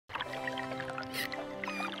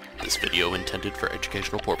This video intended for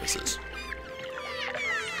educational purposes.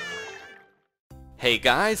 Hey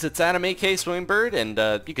guys, it's Adam aka Swingbird, and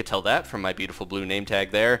you could tell that from my beautiful blue name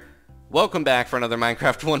tag there. Welcome back for another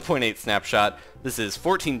Minecraft 1.8 snapshot. This is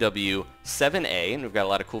 14W7A, and we've got a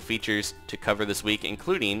lot of cool features to cover this week,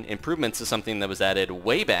 including improvements to something that was added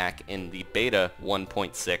way back in the beta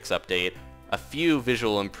 1.6 update, a few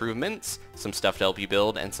visual improvements, some stuff to help you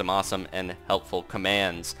build, and some awesome and helpful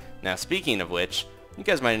commands. Now, speaking of which, you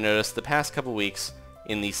guys might have noticed the past couple weeks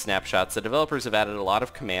in these snapshots, the developers have added a lot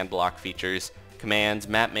of command block features, commands,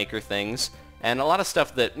 map maker things, and a lot of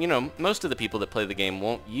stuff that, you know, most of the people that play the game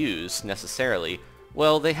won't use necessarily.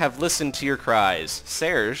 Well, they have listened to your cries.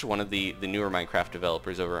 Serge, one of the newer Minecraft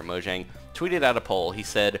developers over at Mojang, tweeted out a poll. He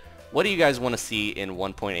said, what do you guys want to see in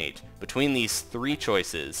 1.8? Between these three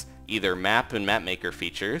choices, either map and map maker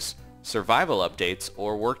features, survival updates,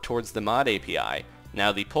 or work towards the mod API.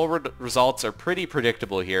 Now, the poll results are pretty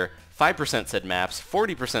predictable here. 5% said maps,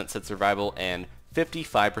 40% said survival, and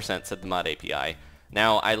 55% said the mod API.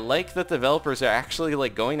 Now, I like that the developers are actually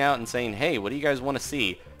going out and saying, hey, what do you guys want to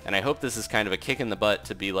see? And I hope this is kind of a kick in the butt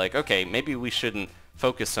to be like, okay, maybe we shouldn't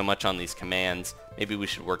focus so much on these commands. Maybe we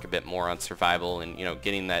should work a bit more on survival and, you know,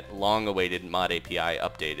 getting that long-awaited mod API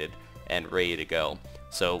updated and ready to go.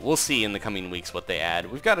 So we'll see in the coming weeks what they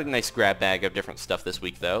add. We've got a nice grab bag of different stuff this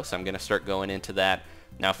week, though, so I'm going to start going into that.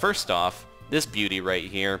 Now, first off, this beauty right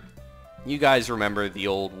here. You guys remember the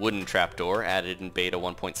old wooden trapdoor added in beta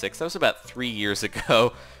 1.6. That was about 3 years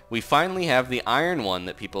ago. We finally have the iron one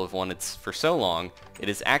that people have wanted for so long. It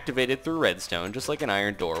is activated through redstone, just like an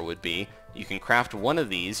iron door would be. You can craft one of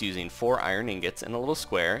these using 4 iron ingots in a little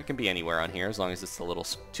square. It can be anywhere on here as long as it's a little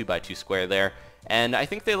 2x2 square there. And I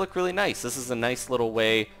think they look really nice. This is a nice little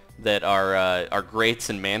way that our grates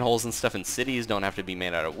and manholes and stuff in cities don't have to be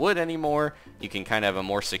made out of wood anymore. You can kind of have a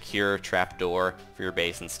more secure trapdoor for your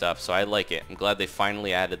base and stuff, so I like it. I'm glad they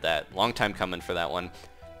finally added that. Long time coming for that one.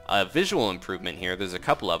 Visual improvement here, there's a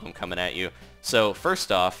couple of them coming at you. So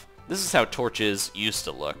first off, this is how torches used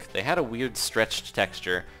to look. They had a weird stretched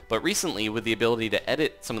texture, but recently with the ability to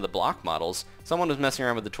edit some of the block models, someone was messing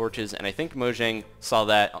around with the torches, and I think Mojang saw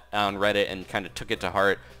that on Reddit and kind of took it to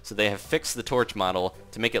heart, so they have fixed the torch model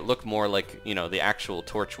to make it look more like, you know, the actual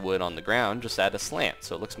torch wood on the ground, just add a slant,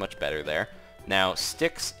 so it looks much better there. Now,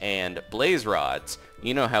 sticks and blaze rods.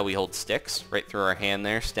 You know how we hold sticks, right through our hand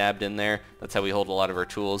there, stabbed in there. That's how we hold a lot of our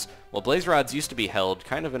tools. Well, blaze rods used to be held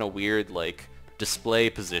kind of in a weird, like, display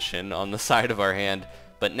position on the side of our hand,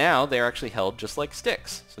 but now they're actually held just like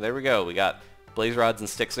sticks. So there we go, we got blaze rods and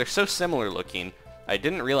sticks. They're so similar looking. I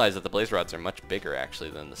didn't realize that the blaze rods are much bigger actually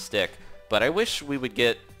than the stick, but I wish we would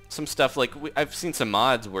get some stuff like, I've seen some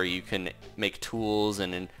mods where you can make tools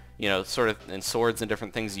and you know, sort of, and swords and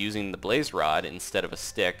different things using the blaze rod instead of a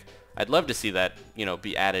stick. I'd love to see that, you know,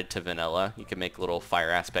 be added to vanilla. You can make little fire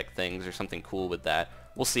aspect things or something cool with that.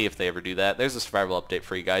 We'll see if they ever do that. There's a survival update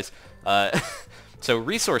for you guys. So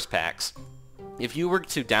resource packs. If you were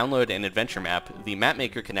to download an adventure map, the map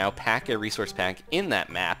maker can now pack a resource pack in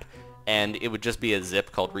that map, and it would just be a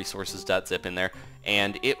zip called resources.zip in there,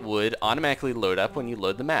 and it would automatically load up when you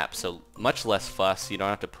load the map. So much less fuss. You don't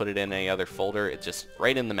have to put it in any other folder. It's just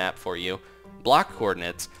right in the map for you. Block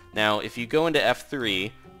coordinates. Now, if you go into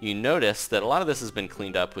F3, you notice that a lot of this has been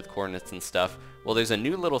cleaned up with coordinates and stuff. Well, there's a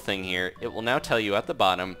new little thing here. It will now tell you at the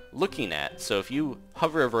bottom, looking at. So if you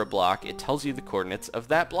hover over a block, it tells you the coordinates of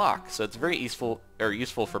that block. So it's very useful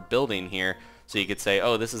for building here. So you could say,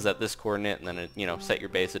 oh, this is at this coordinate, and then, you know, set your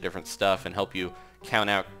base of different stuff and help you count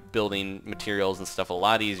out building materials and stuff a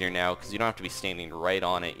lot easier now, because you don't have to be standing right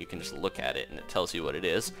on it. You can just look at it and it tells you what it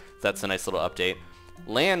is. So that's a nice little update.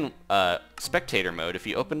 LAN spectator mode. If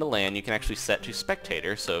you open the LAN, you can actually set to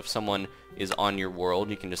spectator. So if someone is on your world,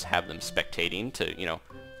 you can just have them spectating to, you know,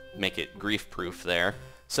 make it grief-proof there.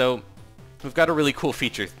 So we've got a really cool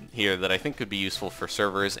feature here that I think could be useful for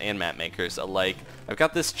servers and map makers alike. I've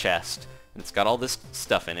got this chest, and it's got all this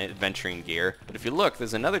stuff in it, adventuring gear. But if you look,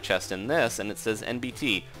 there's another chest in this, and it says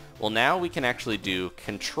NBT. Well, now we can actually do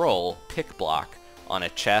control pick block on a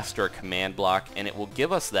chest or a command block, and it will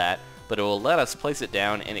give us that, but it will let us place it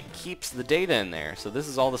down, and it keeps the data in there. So this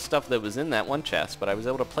is all the stuff that was in that one chest, but I was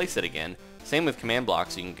able to place it again. Same with command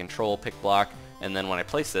blocks. You can control pick block, and then when I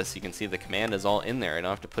place this, you can see the command is all in there. I don't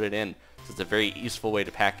have to put it in. So it's a very useful way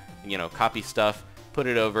to pack, you know, copy stuff, put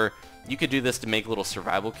it over. You could do this to make little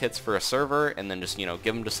survival kits for a server, and then just, you know,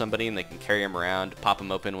 give them to somebody, and they can carry them around, pop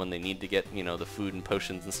them open when they need to get, you know, the food and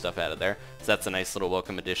potions and stuff out of there. So that's a nice little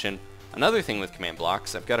welcome addition. Another thing with command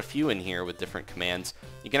blocks, I've got a few in here with different commands.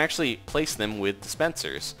 You can actually place them with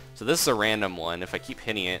dispensers. So this is a random one. If I keep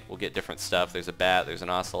hitting it, we'll get different stuff. There's a bat, there's an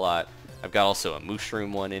ocelot. I've got also a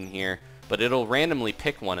mushroom one in here, but it'll randomly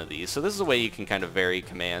pick one of these. So this is a way you can kind of vary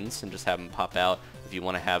commands and just have them pop out if you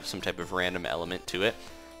want to have some type of random element to it.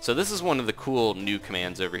 So this is one of the cool new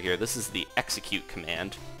commands over here. This is the execute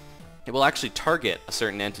command. It will actually target a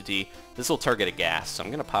certain entity. This will target a ghast. So I'm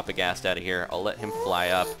going to pop a ghast out of here. I'll let him fly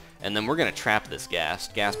up, and then we're going to trap this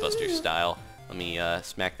ghast, Ghastbuster style. Let me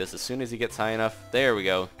smack this as soon as he gets high enough. There we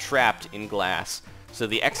go. Trapped in glass. So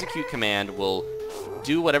the execute command will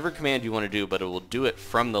do whatever command you want to do, but it will do it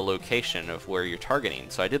from the location of where you're targeting.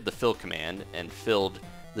 So I did the fill command and filled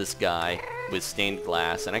this guy with stained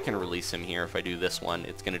glass, and I can release him here. If I do this one,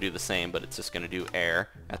 it's going to do the same, but it's just going to do air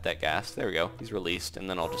at that ghast. There we go. He's released, and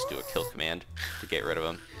then I'll just do a kill command to get rid of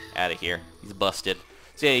him. Out of here. He's busted.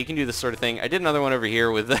 So yeah, you can do this sort of thing. I did another one over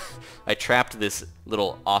here with I trapped this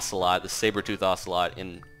little ocelot, the saber-tooth ocelot,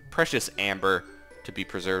 in precious amber to be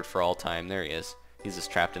preserved for all time. There he is. He's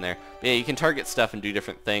just trapped in there. But yeah, you can target stuff and do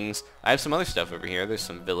different things. I have some other stuff over here. There's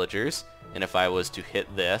some villagers, and if I was to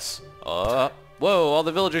hit this, whoa, all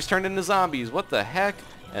the villagers turned into zombies. What the heck?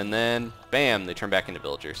 And then, bam, they turn back into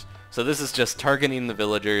villagers. So this is just targeting the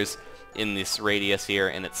villagers in this radius here,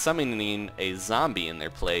 and it's summoning a zombie in their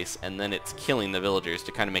place, and then it's killing the villagers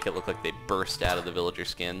to kind of make it look like they burst out of the villager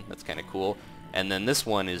skin. That's kind of cool. And then this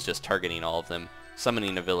one is just targeting all of them,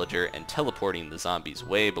 summoning a villager and teleporting the zombies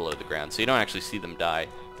way below the ground. So you don't actually see them die.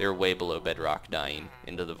 They're way below bedrock dying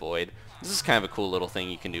into the void. This is kind of a cool little thing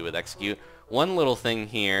you can do with execute. One little thing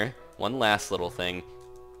here, one last little thing.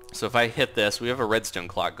 So if I hit this, we have a redstone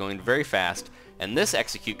clock going very fast, and this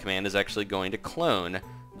execute command is actually going to clone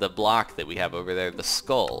the block that we have over there, the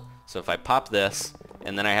skull. So if I pop this,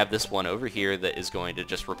 and then I have this one over here that is going to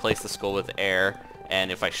just replace the skull with air,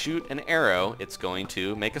 and if I shoot an arrow, it's going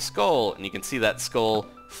to make a skull, and you can see that skull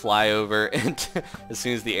fly over, and as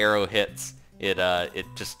soon as the arrow hits, it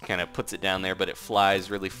just kind of puts it down there, but it flies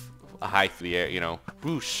really high through the air, you know,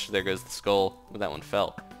 whoosh, there goes the skull. Oh, that one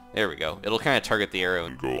fell. There we go. It'll kind of target the arrow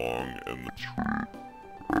and go along and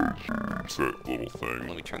that little thing.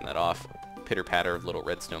 Let me turn that off. Pitter-patter of little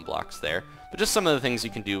redstone blocks there. But just some of the things you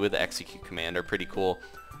can do with the execute command are pretty cool.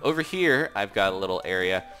 Over here, I've got a little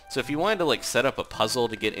area. So if you wanted to like set up a puzzle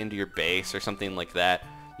to get into your base or something like that,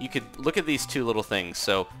 you could look at these two little things.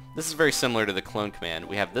 So this is very similar to the clone command.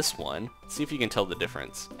 We have this one. See if you can tell the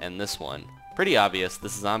difference. And this one. Pretty obvious.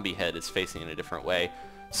 This zombie head is facing in a different way.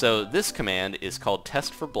 So this command is called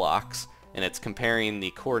test for blocks, and it's comparing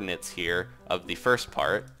the coordinates here of the first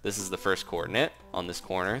part. This is the first coordinate on this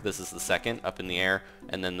corner. This is the second up in the air,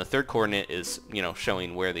 and then the third coordinate is, you know,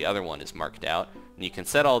 showing where the other one is marked out. And you can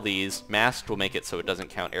set all these. Masked will make it so it doesn't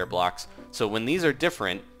count air blocks. So when these are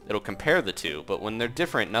different, it'll compare the two, but when they're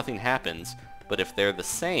different, nothing happens. But if they're the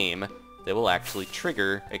same, they will actually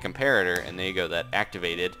trigger a comparator, and there you go, that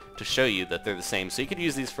activated to show you that they're the same. So you could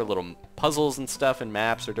use these for little puzzles and stuff and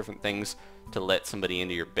maps or different things to let somebody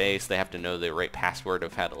into your base. They have to know the right password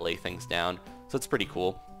of how to lay things down. So it's pretty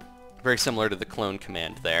cool. Very similar to the clone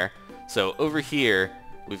command there. So over here,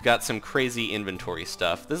 we've got some crazy inventory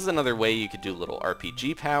stuff. This is another way you could do little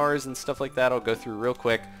RPG powers and stuff like that. I'll go through real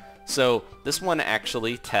quick. So this one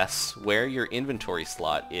actually tests where your inventory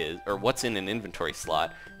slot is, or what's in an inventory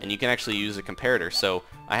slot, and you can actually use a comparator. So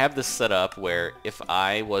I have this set up where if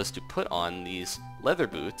I was to put on these leather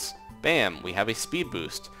boots, bam, we have a speed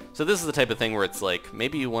boost. So this is the type of thing where it's like,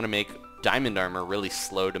 maybe you want to make diamond armor really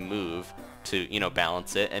slow to move to, you know,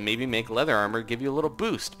 balance it, and maybe make leather armor give you a little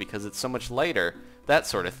boost because it's so much lighter, that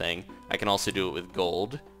sort of thing. I can also do it with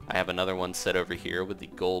gold. I have another one set over here with the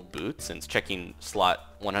gold boots, and it's checking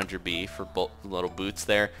slot 100B for little boots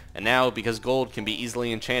there. And now, because gold can be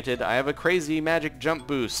easily enchanted, I have a crazy magic jump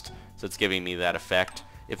boost, so it's giving me that effect.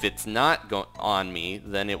 If it's not on me,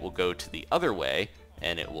 then it will go to the other way,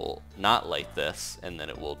 and it will not light this, and then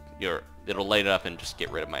it'll light it up and just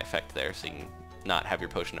get rid of my effect there, so you can not have your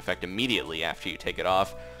potion effect immediately after you take it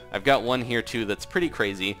off. I've got one here too that's pretty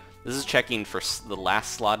crazy. This is checking for the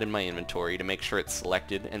last slot in my inventory to make sure it's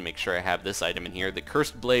selected and make sure I have this item in here, the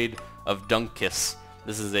Cursed Blade of Dunkus.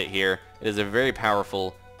 This is it here. It is a very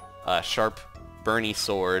powerful, sharp, burny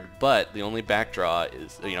sword, but the only backdraw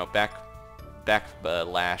is, you know,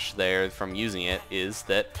 backlash there from using it is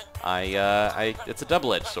that it's a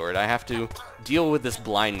double-edged sword. I have to deal with this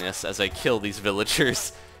blindness as I kill these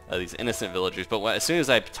villagers, these innocent villagers, but as soon as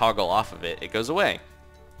I toggle off of it, it goes away.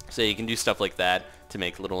 So you can do stuff like that to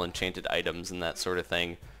make little enchanted items and that sort of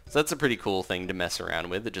thing. So that's a pretty cool thing to mess around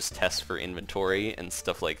with. It just tests for inventory and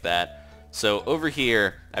stuff like that. So over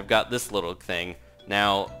here, I've got this little thing.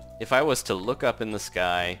 Now, if I was to look up in the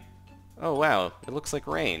sky Oh wow, it looks like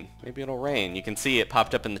rain. Maybe it'll rain. You can see it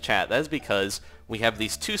popped up in the chat. That is because we have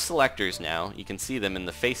these two selectors now. You can see them in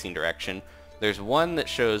the facing direction. There's one that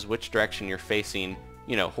shows which direction you're facing,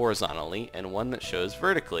 you know, horizontally, and one that shows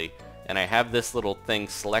vertically. And I have this little thing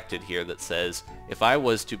selected here that says if I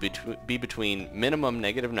was to be between minimum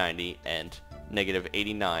 -90 and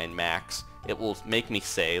 -89 max, it will make me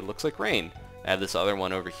say, looks like rain. I have this other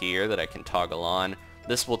one over here that I can toggle on.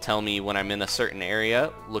 This will tell me when I'm in a certain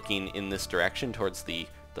area, looking in this direction towards the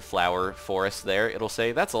flower forest there, it'll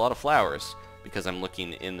say, that's a lot of flowers, because I'm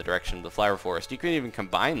looking in the direction of the flower forest. You can even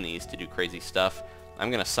combine these to do crazy stuff. I'm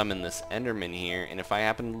going to summon this Enderman here, and if I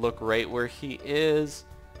happen to look right where he is,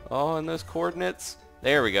 oh, and those coordinates,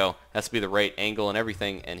 there we go. Has to be the right angle and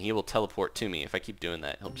everything, and he will teleport to me. If I keep doing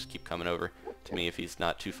that, he'll just keep coming over to me if he's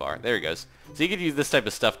not too far. There he goes. So you could use this type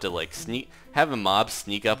of stuff to like have a mob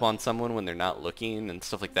sneak up on someone when they're not looking and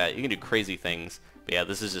stuff like that. You can do crazy things. But yeah,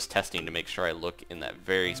 this is just testing to make sure I look in that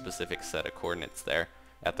very specific set of coordinates there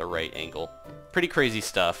at the right angle. Pretty crazy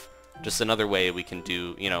stuff. Just another way we can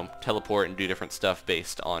do, you know, teleport and do different stuff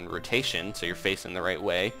based on rotation, so you're facing the right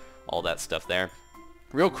way. All that stuff there.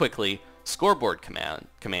 Real quickly, scoreboard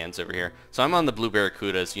commands over here. So I'm on the blue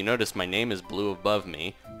barracudas. You notice my name is blue above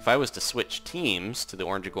me. If I was to switch teams to the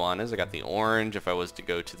orange iguanas, I got the orange. If I was to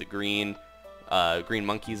go to the green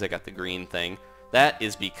monkeys, I got the green thing. That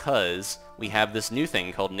is because we have this new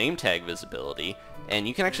thing called name tag visibility, and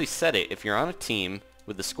you can actually set it. If you're on a team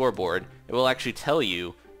with the scoreboard, it will actually tell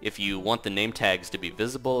you if you want the name tags to be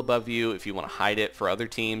visible above you, if you want to hide it for other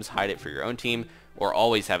teams, hide it for your own team, or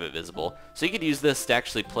always have it visible. So you could use this to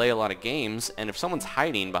actually play a lot of games, and if someone's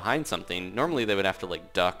hiding behind something, normally they would have to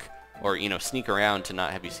like duck or, you know, sneak around to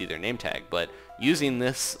not have you see their name tag. But using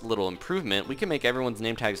this little improvement, we can make everyone's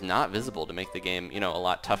name tags not visible to make the game, you know, a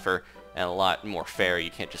lot tougher and a lot more fair. You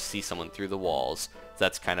can't just see someone through the walls. So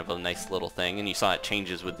that's kind of a nice little thing, and you saw it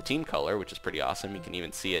changes with the team color, which is pretty awesome. You can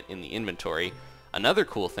even see it in the inventory. Another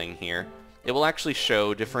cool thing here, it will actually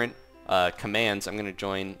show different commands. I'm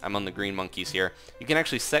on the green monkeys here. You can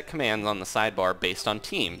actually set commands on the sidebar based on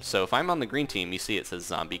team. So if I'm on the green team, you see it says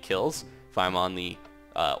zombie kills. If I'm on the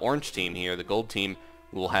orange team here, the gold team,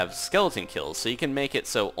 we'll have skeleton kills. So you can make it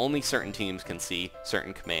so only certain teams can see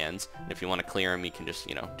certain commands. And if you want to clear them, you can just,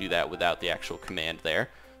 you know, do that without the actual command there.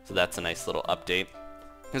 So that's a nice little update.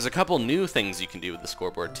 There's a couple new things you can do with the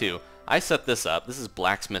scoreboard too. I set this up. This is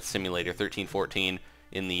Blacksmith Simulator 1314.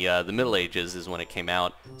 In the Middle Ages is when it came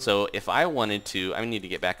out. So if I wanted to, I need to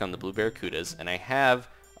get back on the blue barracudas, and I have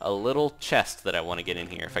a little chest that I want to get in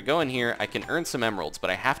here. If I go in here, I can earn some emeralds, but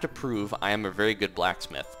I have to prove I am a very good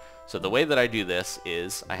blacksmith. So the way that I do this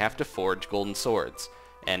is I have to forge golden swords.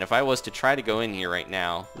 And if I was to try to go in here right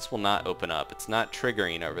now, this will not open up. It's not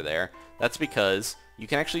triggering over there. That's because you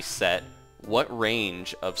can actually set what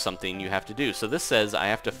range of something you have to do. So this says I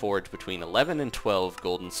have to forge between 11 and 12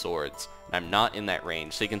 golden swords. I'm not in that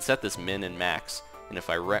range. So you can set this min and max. And if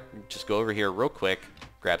I just go over here real quick,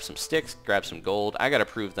 grab some sticks, grab some gold, I gotta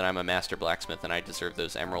prove that I'm a master blacksmith and I deserve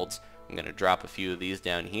those emeralds. I'm gonna drop a few of these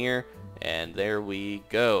down here, and there we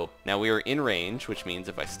go. Now we are in range, which means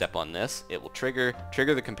if I step on this, it will trigger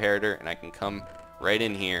the comparator, and I can come right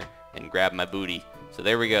in here and grab my booty. So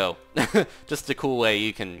there we go. Just a cool way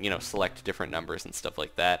you can, you know, select different numbers and stuff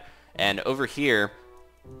like that. And over here,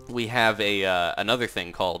 we have another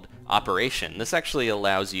thing called operation. This actually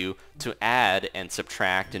allows you to add and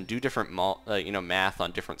subtract and do different math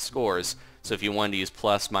on different scores. So if you wanted to use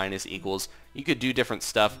plus, minus, equals, you could do different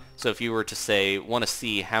stuff. So if you were to say, want to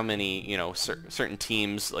see how many, you know, certain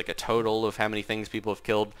teams, like a total of how many things people have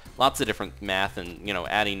killed, lots of different math and, you know,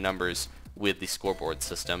 adding numbers with the scoreboard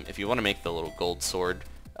system. If you want to make the little gold sword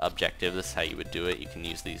objective, this is how you would do it. You can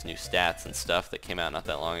use these new stats and stuff that came out not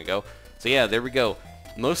that long ago. So yeah, there we go.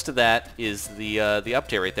 Most of that is the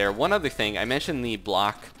update right there. One other thing, I mentioned the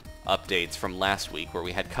block updates from last week where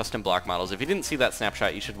we had custom block models. If you didn't see that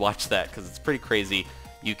snapshot, you should watch that because it's pretty crazy.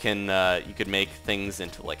 You could make things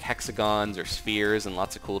into like hexagons or spheres and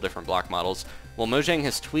lots of cool different block models. Well, Mojang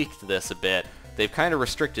has tweaked this a bit. They've kind of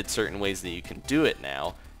restricted certain ways that you can do it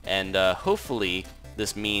now, and hopefully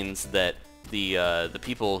this means that the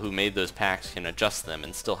people who made those packs can adjust them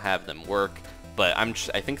and still have them work. But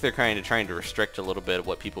I think they're kind of trying to restrict a little bit of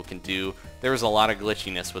what people can do. There was a lot of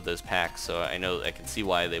glitchiness with those packs, so I can see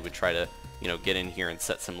why they would try to, you know, get in here and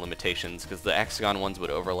set some limitations, because the hexagon ones would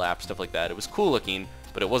overlap, stuff like that. It was cool looking,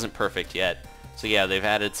 but it wasn't perfect yet. So yeah, they've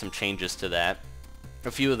added some changes to that.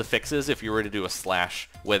 A few of the fixes, if you were to do a slash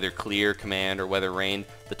weather clear command or weather rain,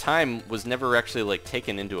 the time was never actually like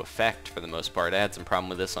taken into effect for the most part. I had some problem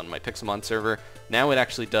with this on my Pixelmon server. Now it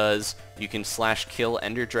actually does. You can slash kill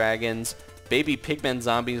ender dragons. baby Pikmin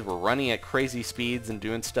zombies were running at crazy speeds and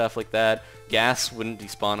doing stuff like that. Gas wouldn't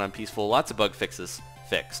despawn on peaceful. Lots of bug fixes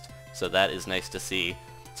fixed. So that is nice to see.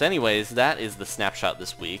 So anyways, that is the snapshot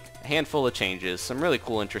this week. A handful of changes, some really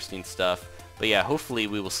cool, interesting stuff. But yeah, hopefully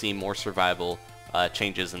we will see more survival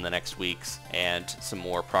changes in the next weeks and some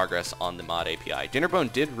more progress on the mod API.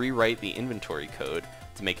 Dinnerbone did rewrite the inventory code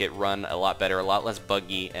to make it run a lot better, a lot less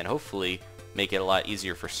buggy, and hopefully make it a lot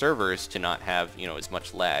easier for servers to not have, as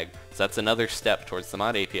much lag. So that's another step towards the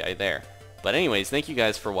mod API there. But anyways, thank you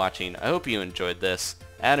guys for watching. I hope you enjoyed this.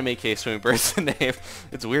 Adam AK Swingbird's the name.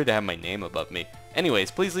 It's weird to have my name above me.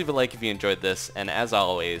 Anyways, please leave a like if you enjoyed this, and as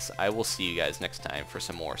always, I will see you guys next time for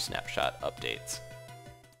some more Snapshot updates.